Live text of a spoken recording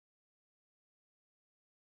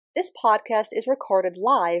This podcast is recorded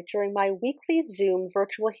live during my weekly Zoom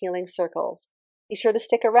virtual healing circles. Be sure to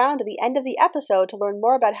stick around to the end of the episode to learn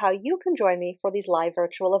more about how you can join me for these live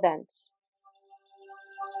virtual events.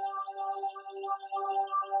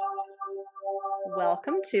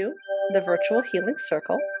 Welcome to the Virtual Healing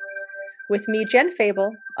Circle with me, Jen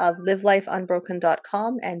Fable of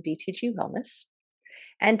LiveLifeUnbroken.com and BTG Wellness.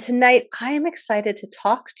 And tonight, I am excited to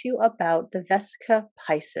talk to you about the Vesica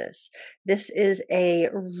Piscis. This is a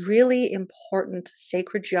really important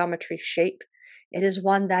sacred geometry shape. It is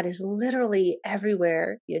one that is literally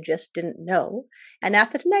everywhere you just didn't know. And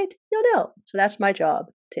after tonight, you'll know. So that's my job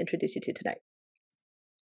to introduce you to tonight.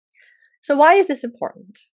 So why is this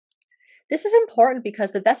important? This is important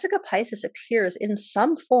because the Vesica Piscis appears in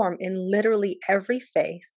some form in literally every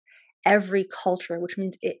faith, every culture, which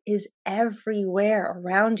means it is everywhere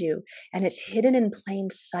around you and it's hidden in plain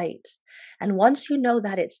sight. And once you know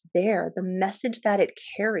that it's there, the message that it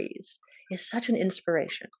carries is such an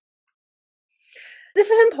inspiration. This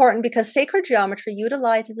is important because sacred geometry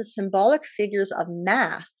utilizes the symbolic figures of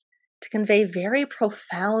math to convey very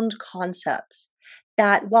profound concepts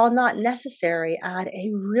that, while not necessary, add a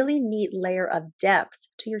really neat layer of depth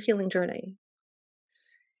to your healing journey.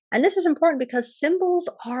 And this is important because symbols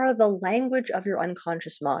are the language of your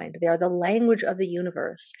unconscious mind. They are the language of the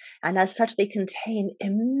universe. And as such, they contain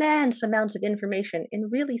immense amounts of information in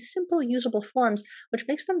really simple, usable forms, which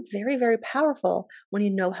makes them very, very powerful when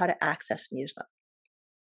you know how to access and use them.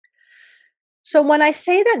 So when I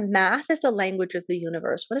say that math is the language of the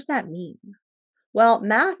universe, what does that mean? Well,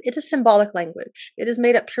 math is a symbolic language. It is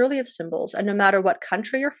made up purely of symbols, and no matter what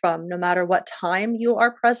country you're from, no matter what time you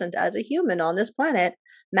are present as a human on this planet,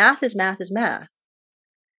 math is math is math.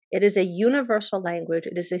 It is a universal language,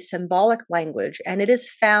 it is a symbolic language, and it is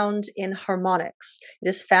found in harmonics. It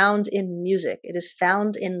is found in music. It is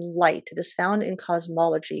found in light. It is found in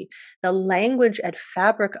cosmology. The language and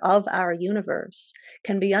fabric of our universe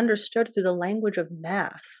can be understood through the language of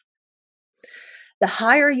math. The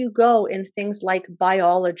higher you go in things like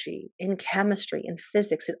biology, in chemistry, in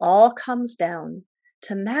physics, it all comes down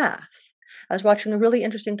to math. I was watching a really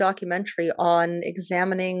interesting documentary on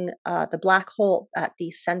examining the black hole at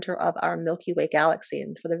the center of our Milky Way galaxy.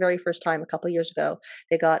 And for the very first time a couple of years ago,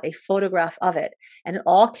 they got a photograph of it. And it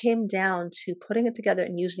all came down to putting it together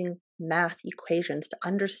and using math equations to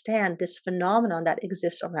understand this phenomenon that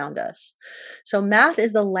exists around us. So math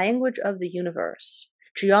is the language of the universe.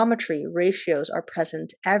 Geometry, ratios are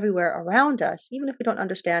present everywhere around us, even if we don't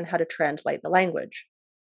understand how to translate the language.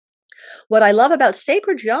 What I love about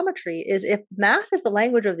sacred geometry is if math is the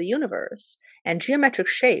language of the universe and geometric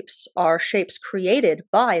shapes are shapes created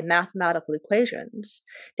by mathematical equations,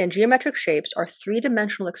 then geometric shapes are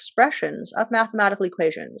three-dimensional expressions of mathematical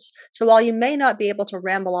equations. So while you may not be able to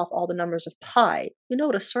ramble off all the numbers of pi, you know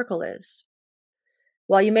what a circle is.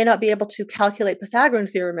 While you may not be able to calculate Pythagorean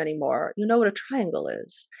theorem anymore, you know what a triangle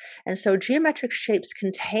is. And so geometric shapes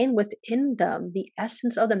contain within them the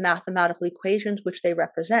essence of the mathematical equations which they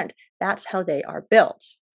represent. That's how they are built.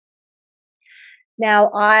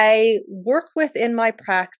 Now, I work with in my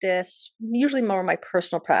practice, usually more my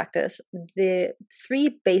personal practice, the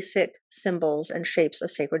three basic symbols and shapes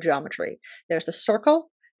of sacred geometry. There's the circle,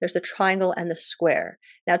 there's the triangle, and the square.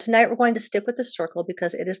 Now, tonight we're going to stick with the circle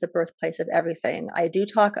because it is the birthplace of everything. I do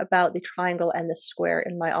talk about the triangle and the square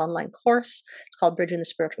in my online course. It's called Bridging the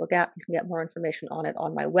Spiritual Gap. You can get more information on it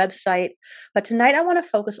on my website. But tonight I want to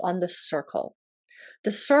focus on the circle.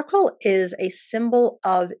 The circle is a symbol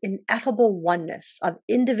of ineffable oneness, of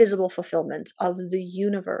indivisible fulfillment of the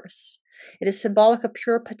universe. It is symbolic of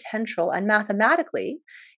pure potential, and mathematically,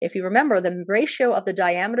 if you remember, the ratio of the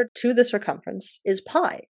diameter to the circumference is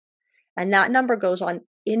pi. And that number goes on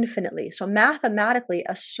infinitely. So mathematically,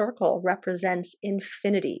 a circle represents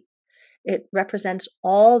infinity. It represents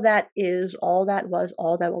all that is, all that was,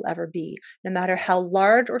 all that will ever be. No matter how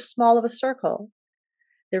large or small of a circle,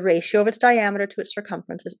 the ratio of its diameter to its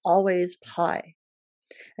circumference is always pi.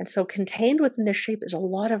 And so contained within this shape is a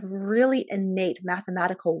lot of really innate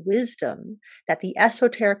mathematical wisdom that the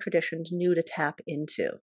esoteric traditions knew to tap into.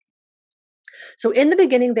 So in the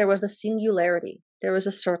beginning, there was a singularity. There was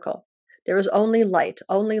a circle. There was only light,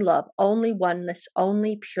 only love, only oneness,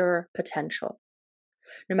 only pure potential.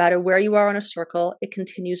 No matter where you are on a circle, it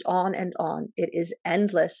continues on and on. It is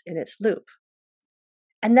endless in its loop.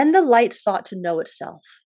 And then the light sought to know itself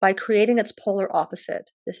by creating its polar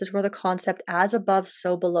opposite. This is where the concept as above,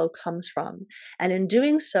 so below comes from. And in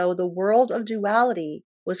doing so, the world of duality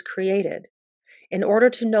was created. In order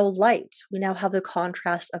to know light, we now have the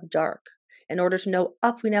contrast of dark. In order to know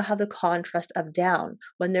up, we now have the contrast of down.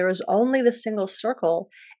 When there is only the single circle,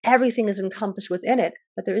 everything is encompassed within it,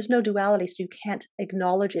 but there is no duality, so you can't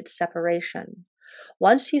acknowledge its separation.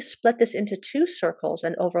 Once you split this into two circles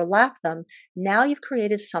and overlap them, now you've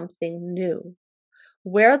created something new.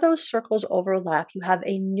 Where those circles overlap, you have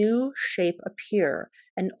a new shape appear,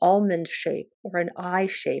 an almond shape, or an eye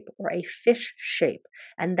shape, or a fish shape,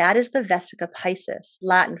 and that is the Vesica Piscis,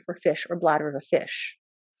 Latin for fish or bladder of a fish.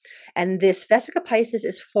 And this Vesica Piscis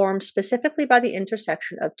is formed specifically by the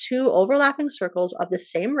intersection of two overlapping circles of the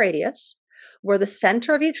same radius, where the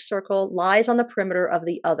center of each circle lies on the perimeter of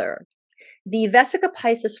the other. The Vesica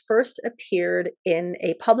Piscis first appeared in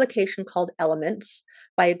a publication called Elements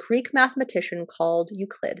by a Greek mathematician called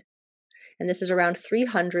Euclid. And this is around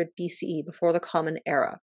 300 BCE, before the Common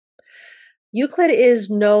Era. Euclid is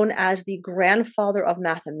known as the grandfather of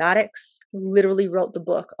mathematics, literally wrote the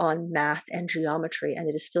book on math and geometry, and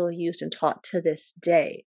it is still used and taught to this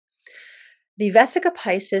day. The Vesica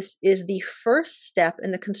Piscis is the first step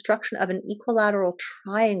in the construction of an equilateral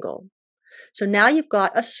triangle. So now you've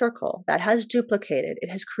got a circle that has duplicated. It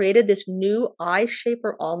has created this new eye shape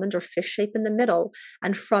or almond or fish shape in the middle.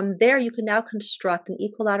 And from there, you can now construct an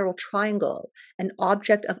equilateral triangle, an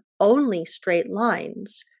object of only straight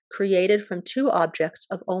lines, created from two objects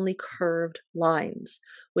of only curved lines.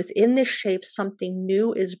 Within this shape, something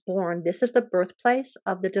new is born. This is the birthplace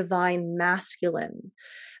of the divine masculine.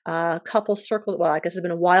 A couple circles, well, I guess it's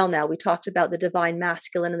been a while now. We talked about the divine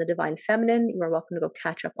masculine and the divine feminine. You are welcome to go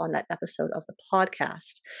catch up on that episode of the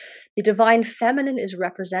podcast. The divine feminine is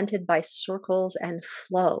represented by circles and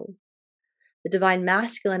flow. The divine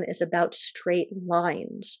masculine is about straight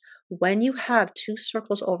lines. When you have two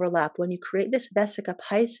circles overlap, when you create this Vesica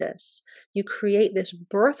Piscis, you create this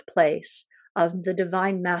birthplace of the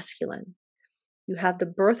divine masculine. You have the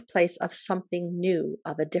birthplace of something new,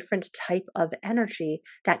 of a different type of energy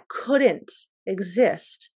that couldn't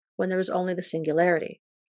exist when there was only the singularity.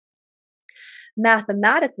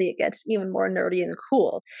 Mathematically, it gets even more nerdy and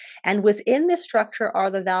cool. And within this structure are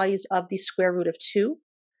the values of the square root of 2,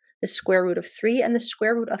 the square root of 3, and the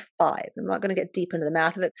square root of 5. I'm not going to get deep into the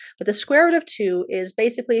math of it, but the square root of 2 is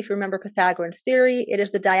basically, if you remember Pythagorean theory, it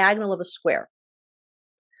is the diagonal of a square.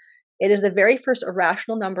 It is the very first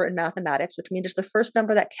irrational number in mathematics, which means it's the first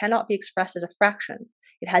number that cannot be expressed as a fraction.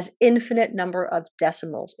 It has infinite number of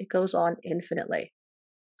decimals. It goes on infinitely.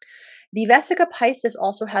 The Vesica Piscis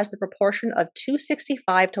also has the proportion of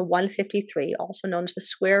 265 to 153, also known as the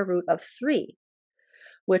square root of 3,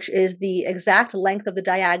 which is the exact length of the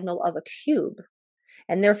diagonal of a cube.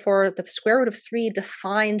 And therefore, the square root of 3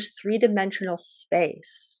 defines three-dimensional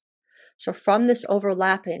space. So from this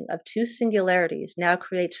overlapping of two singularities now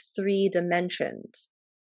creates 3 dimensions.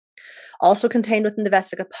 Also contained within the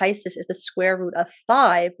Vesica Piscis is the square root of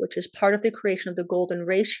 5, which is part of the creation of the golden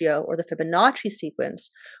ratio or the Fibonacci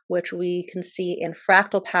sequence, which we can see in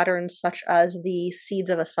fractal patterns such as the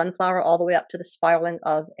seeds of a sunflower all the way up to the spiraling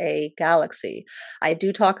of a galaxy. I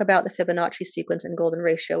do talk about the Fibonacci sequence and golden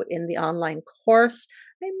ratio in the online course.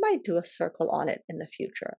 I might do a circle on it in the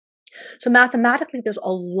future. So mathematically, there's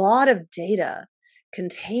a lot of data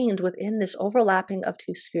contained within this overlapping of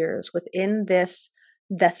two spheres, within this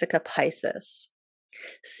Vesica Piscis.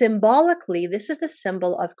 Symbolically, this is the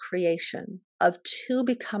symbol of creation, of 2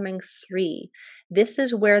 becoming 3. This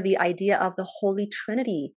is where the idea of the Holy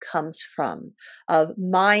Trinity comes from, of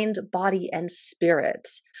mind, body, and spirit,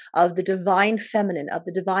 of the divine feminine, of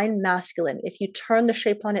the divine masculine. If you turn the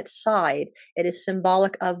shape on its side, it is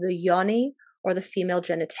symbolic of the yoni, or the female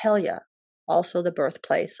genitalia, also the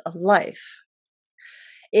birthplace of life.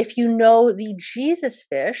 If you know the Jesus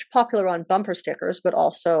fish, popular on bumper stickers, but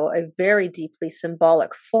also a very deeply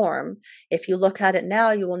symbolic form, if you look at it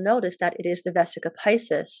now, you will notice that it is the Vesica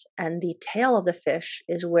Piscis, and the tail of the fish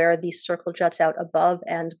is where the circle juts out above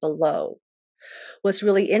and below. What's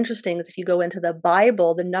really interesting is if you go into the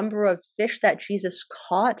Bible, the number of fish that Jesus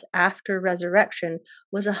caught after resurrection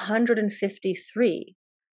was 153.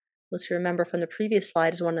 Which you remember from the previous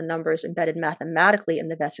slide is one of the numbers embedded mathematically in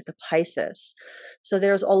the Vesica Piscis. So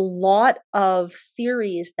there's a lot of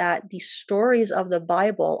theories that the stories of the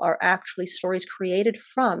Bible are actually stories created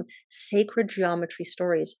from sacred geometry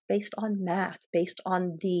stories based on math, based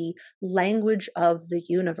on the language of the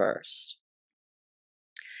universe.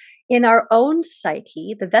 In our own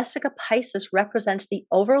psyche, the Vesica Piscis represents the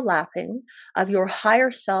overlapping of your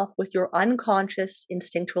higher self with your unconscious,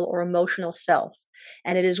 instinctual, or emotional self.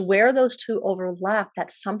 And it is where those two overlap that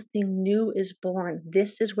something new is born.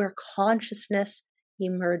 This is where consciousness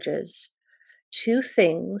emerges. Two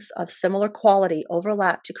things of similar quality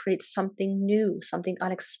overlap to create something new, something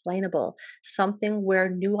unexplainable, something where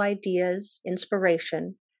new ideas,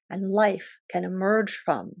 inspiration, and life can emerge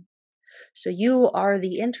from. So you are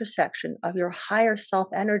the intersection of your higher self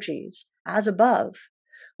energies as above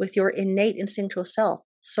with your innate instinctual self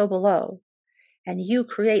so below. And you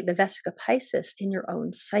create the Vesica Piscis in your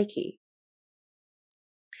own psyche.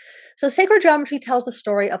 So sacred geometry tells the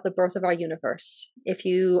story of the birth of our universe. If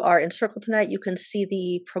you are in circle tonight, you can see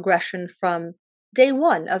the progression from day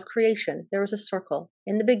one of creation. There was a circle.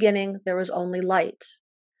 In the beginning, there was only light.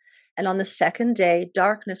 And on the second day,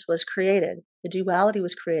 darkness was created. The duality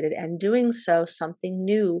was created. And doing so, something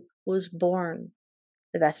new was born,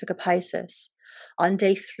 the Vesica Piscis. On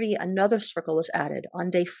day 3, another circle was added. On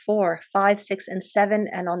day 4, 5, 6, and 7,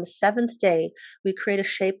 and on the 7th day, we create a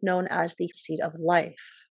shape known as the seed of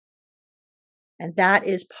life. And that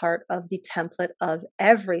is part of the template of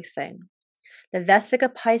everything. The Vesica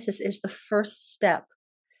Piscis is the first step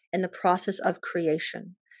in the process of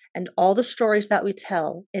creation. And all the stories that we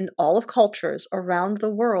tell in all of cultures around the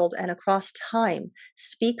world and across time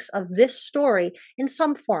speaks of this story in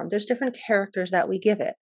some form. There's different characters that we give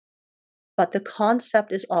it. But the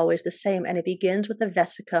concept is always the same, and it begins with the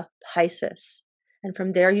Vesica Piscis. And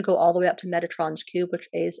from there, you go all the way up to Metatron's cube, which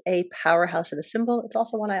is a powerhouse of the symbol. It's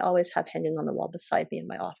also one I always have hanging on the wall beside me in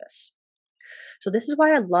my office. So this is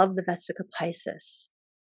why I love the Vesica Piscis.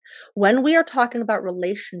 When we are talking about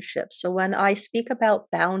relationships, so when I speak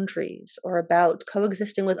about boundaries or about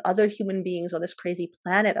coexisting with other human beings on this crazy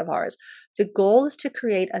planet of ours, the goal is to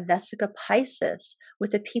create a Vesica Piscis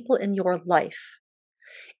with the people in your life.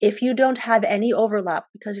 If you don't have any overlap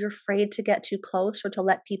because you're afraid to get too close or to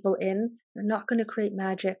let people in, you're not going to create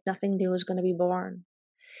magic. Nothing new is going to be born.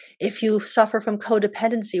 If you suffer from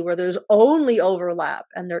codependency where there's only overlap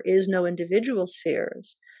and there is no individual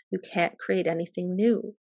spheres, you can't create anything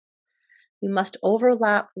new. You must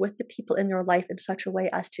overlap with the people in your life in such a way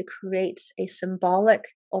as to create a symbolic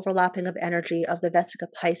overlapping of energy of the Vesica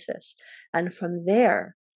Piscis. And from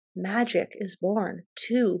there, magic is born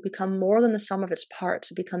to become more than the sum of its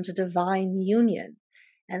parts. It becomes a divine union.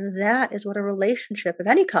 And that is what a relationship of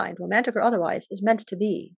any kind, romantic or otherwise, is meant to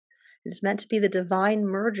be. It is meant to be the divine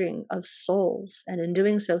merging of souls. And in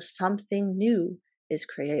doing so, something new is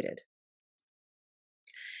created.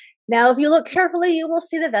 Now, if you look carefully, you will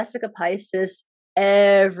see the Vesica Piscis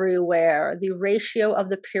everywhere. The ratio of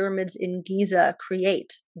the pyramids in Giza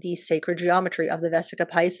create the sacred geometry of the Vesica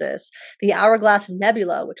Piscis. The Hourglass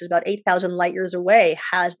Nebula, which is about 8,000 light years away,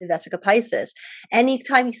 has the Vesica Piscis.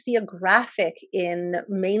 Anytime you see a graphic in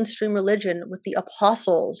mainstream religion with the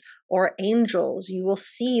apostles or angels, you will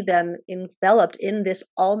see them enveloped in this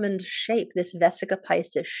almond shape, this Vesica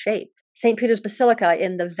Piscis shape. St. Peter's Basilica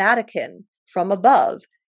in the Vatican from above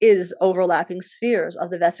is overlapping spheres of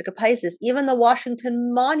the Vesica Piscis. Even the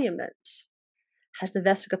Washington Monument has the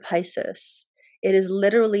Vesica Piscis. It is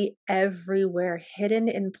literally everywhere, hidden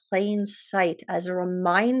in plain sight as a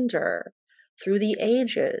reminder through the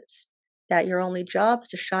ages that your only job is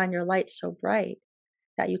to shine your light so bright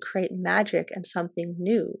that you create magic and something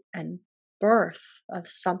new and birth of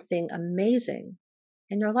something amazing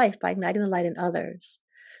in your life by igniting the light in others.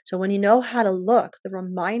 So when you know how to look, the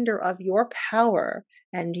reminder of your power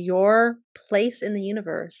and your place in the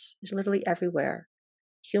universe is literally everywhere.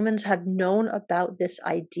 Humans have known about this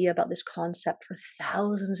idea, about this concept for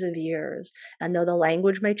thousands of years. And though the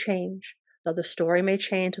language may change, though the story may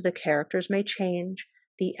change, though the characters may change,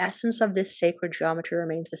 the essence of this sacred geometry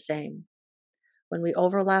remains the same. When we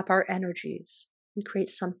overlap our energies, we create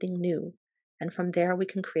something new. And from there, we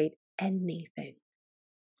can create anything.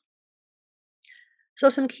 So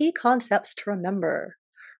some key concepts to remember.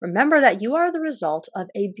 Remember that you are the result of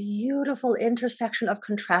a beautiful intersection of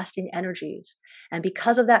contrasting energies. And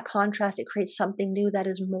because of that contrast, it creates something new that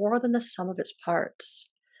is more than the sum of its parts.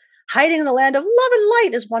 Hiding in the land of love and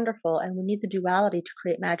light is wonderful, and we need the duality to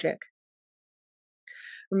create magic.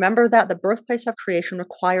 Remember that the birthplace of creation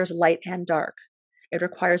requires light and dark. It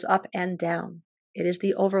requires up and down. It is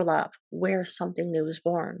the overlap where something new is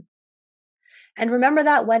born. And remember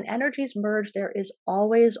that when energies merge, there is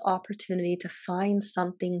always opportunity to find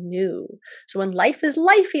something new. So when life is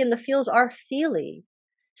lifey and the feels are feely,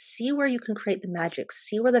 see where you can create the magic.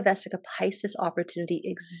 See where the Vesica Piscis opportunity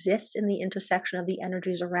exists in the intersection of the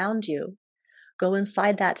energies around you. Go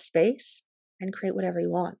inside that space and create whatever you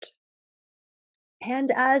want.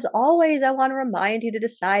 And as always, I want to remind you to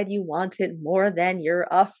decide you want it more than you're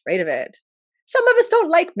afraid of it. Some of us don't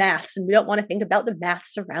like maths and we don't want to think about the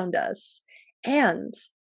maths around us. And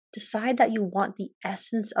Decide that you want the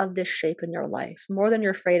essence of this shape in your life more than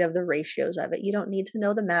you're afraid of the ratios of it. You don't need to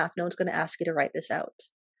know the math. No one's going to ask you to write this out.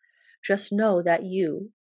 Just know that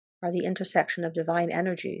you are the intersection of divine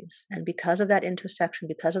energies. And because of that intersection,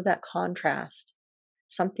 because of that contrast,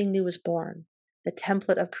 something new is born. The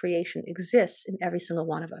template of creation exists in every single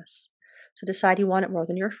one of us. So decide you want it more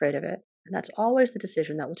than you're afraid of it. And that's always the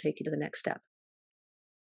decision that will take you to the next step.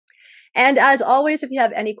 And as always, if you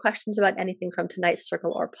have any questions about anything from tonight's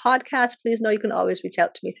circle or podcast, please know you can always reach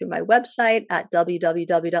out to me through my website at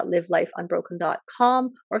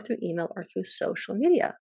www.livelifeunbroken.com or through email or through social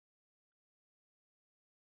media.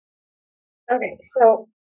 Okay, so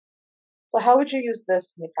how would you use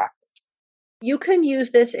this in your practice? You can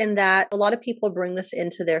use this in that a lot of people bring this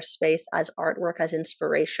into their space as artwork, as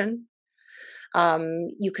inspiration.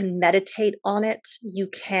 You can meditate on it. You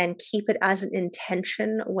can keep it as an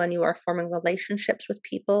intention when you are forming relationships with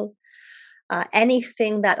people.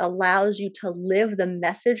 Anything that allows you to live the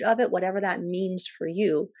message of it, whatever that means for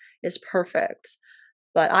you, is perfect.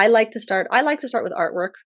 But I like to start with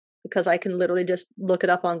artwork because I can literally just look it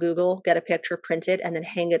up on Google, get a picture, print it, and then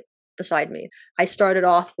hang it beside me. I started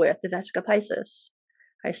off with the Vesica Piscis.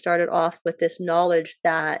 I started off with this knowledge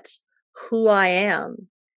that who I am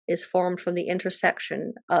is formed from the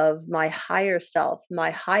intersection of my higher self,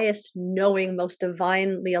 my highest knowing, most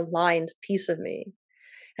divinely aligned piece of me,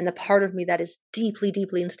 and the part of me that is deeply,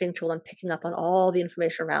 deeply instinctual and picking up on all the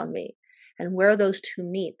information around me. And where those two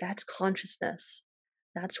meet, that's consciousness.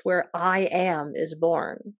 That's where I am is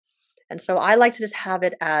born. And so I like to just have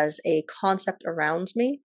it as a concept around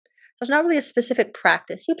me. There's not really a specific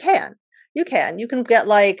practice. You can get you can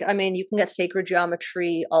get sacred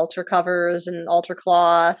geometry altar covers and altar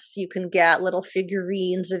cloths. You can get little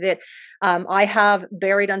figurines of it. I have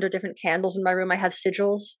buried under different candles in my room, I have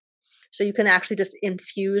sigils. So you can actually just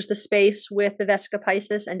infuse the space with the Vesica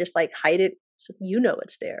Piscis and just like hide it so you know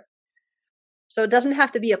it's there. So it doesn't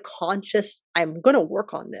have to be a conscious, I'm going to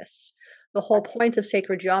work on this. The whole point of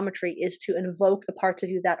sacred geometry is to invoke the parts of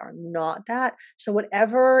you that are not that. So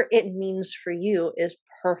whatever it means for you is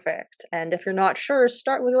perfect. And if you're not sure,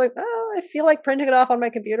 start with like, oh, I feel like printing it off on my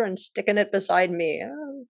computer and sticking it beside me.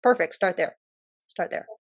 Oh, perfect. Start there.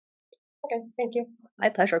 Okay, thank you. My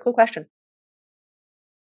pleasure. Cool question.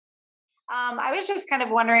 I was just kind of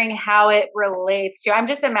wondering how it relates to, I'm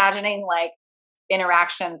just imagining like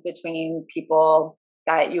interactions between people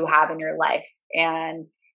that you have in your life. And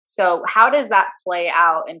so how does that play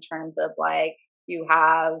out in terms of like, you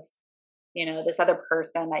have, this other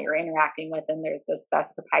person that you're interacting with, and there's this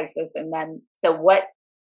Vesica Piscis. And then, so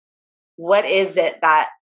what is it that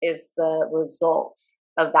is the result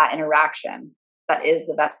of that interaction that is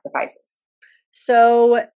the Vesica Piscis?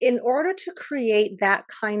 So in order to create that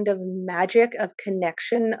kind of magic of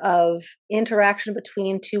connection, of interaction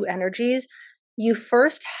between two energies, you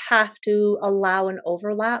first have to allow an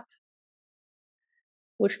overlap,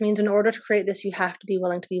 which means in order to create this, you have to be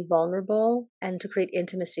willing to be vulnerable, and to create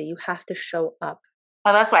intimacy, you have to show up.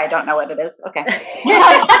 Oh, that's why I don't know what it is. Okay.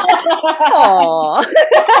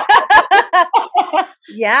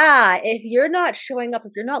 Yeah, if you're not showing up,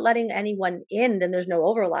 if you're not letting anyone in, then there's no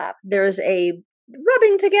overlap. There's a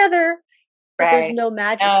rubbing together, but there's no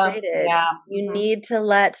magic created. Yeah. You need to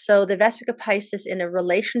so the Vesica Piscis in a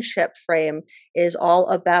relationship frame is all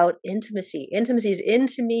about intimacy. Intimacy is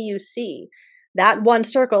into me, you see. That one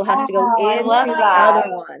circle has to go into the other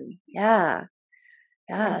one. Yeah.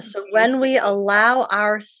 Yeah. So when we allow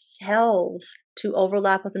ourselves to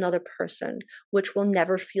overlap with another person, which will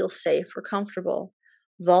never feel safe or comfortable,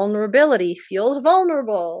 vulnerability feels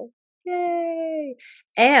vulnerable. Yay.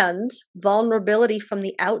 And vulnerability from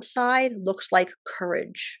the outside looks like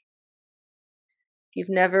courage. If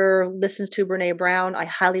you've never listened to Brene Brown, I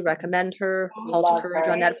highly recommend her. Call to Courage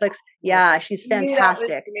on Netflix. Yeah, she's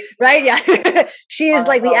fantastic. Right? Yeah. She is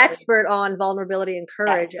like the expert on vulnerability and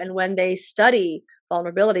courage. And when they study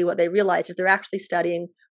vulnerability, what they realize is they're actually studying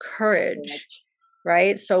courage.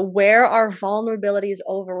 Right? So where our vulnerabilities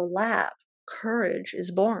overlap, courage is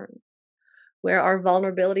born. Where our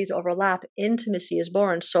vulnerabilities overlap, intimacy is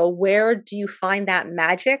born. So where do you find that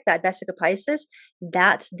magic, that Vesica Piscis?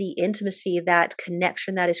 That's the intimacy, that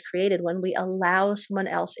connection that is created when we allow someone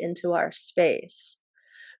else into our space.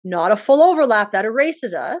 Not a full overlap that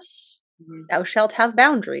erases us. Mm-hmm. Thou shalt have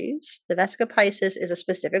boundaries. The Vesica Piscis is a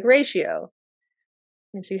specific ratio.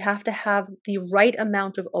 And so you have to have the right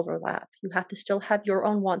amount of overlap. You have to still have your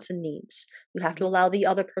own wants and needs. You have to allow the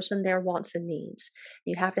other person their wants and needs.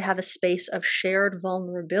 You have to have a space of shared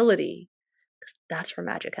vulnerability, because that's where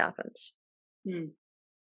magic happens. Okay,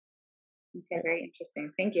 very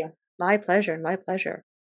interesting. Thank you. My pleasure. My pleasure.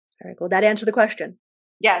 All right, well, that answered the question.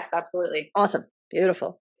 Yes, absolutely. Awesome.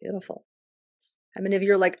 Beautiful. Beautiful. How many of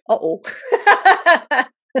you are like, uh-oh.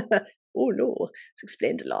 Oh no, it's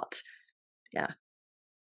explained a lot. Yeah.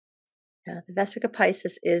 Yeah, the Vesica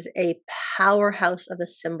Piscis is a powerhouse of a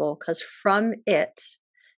symbol because from it,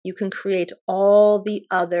 you can create all the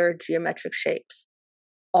other geometric shapes.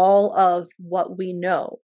 All of what we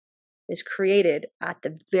know is created at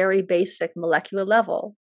the very basic molecular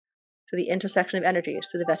level through the intersection of energies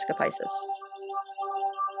through the Vesica Piscis.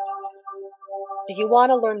 Do you want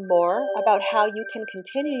to learn more about how you can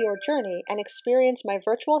continue your journey and experience my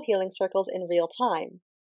virtual healing circles in real time?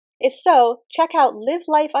 If so, check out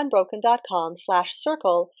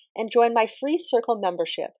livelifeunbroken.com/circle and join my free circle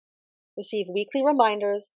membership. Receive weekly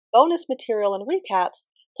reminders, bonus material and recaps,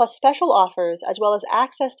 plus special offers, as well as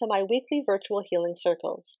access to my weekly virtual healing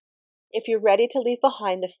circles. If you're ready to leave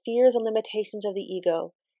behind the fears and limitations of the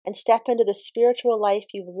ego and step into the spiritual life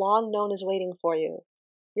you've long known is waiting for you,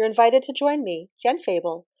 you're invited to join me, Jen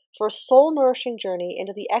Fable, for a soul-nourishing journey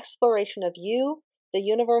into the exploration of you, the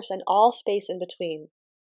universe, and all space in between.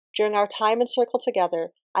 During our time in circle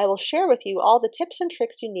together, I will share with you all the tips and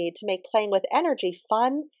tricks you need to make playing with energy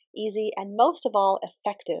fun, easy, and most of all,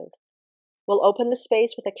 effective. We'll open the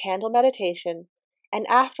space with a candle meditation, and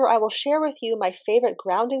after I will share with you my favorite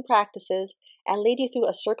grounding practices and lead you through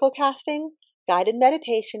a circle casting, guided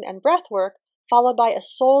meditation, and breath work, followed by a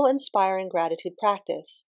soul-inspiring gratitude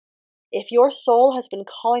practice. If your soul has been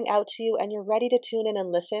calling out to you and you're ready to tune in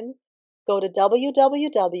and listen, go to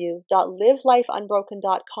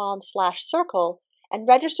www.livelifeunbroken.com/circle and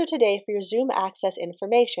register today for your Zoom access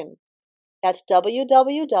information. That's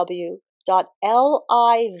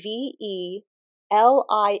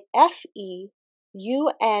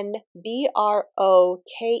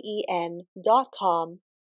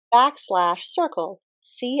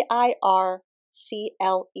CIRCLE.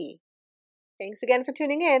 Thanks again for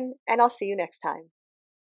tuning in, and I'll see you next time.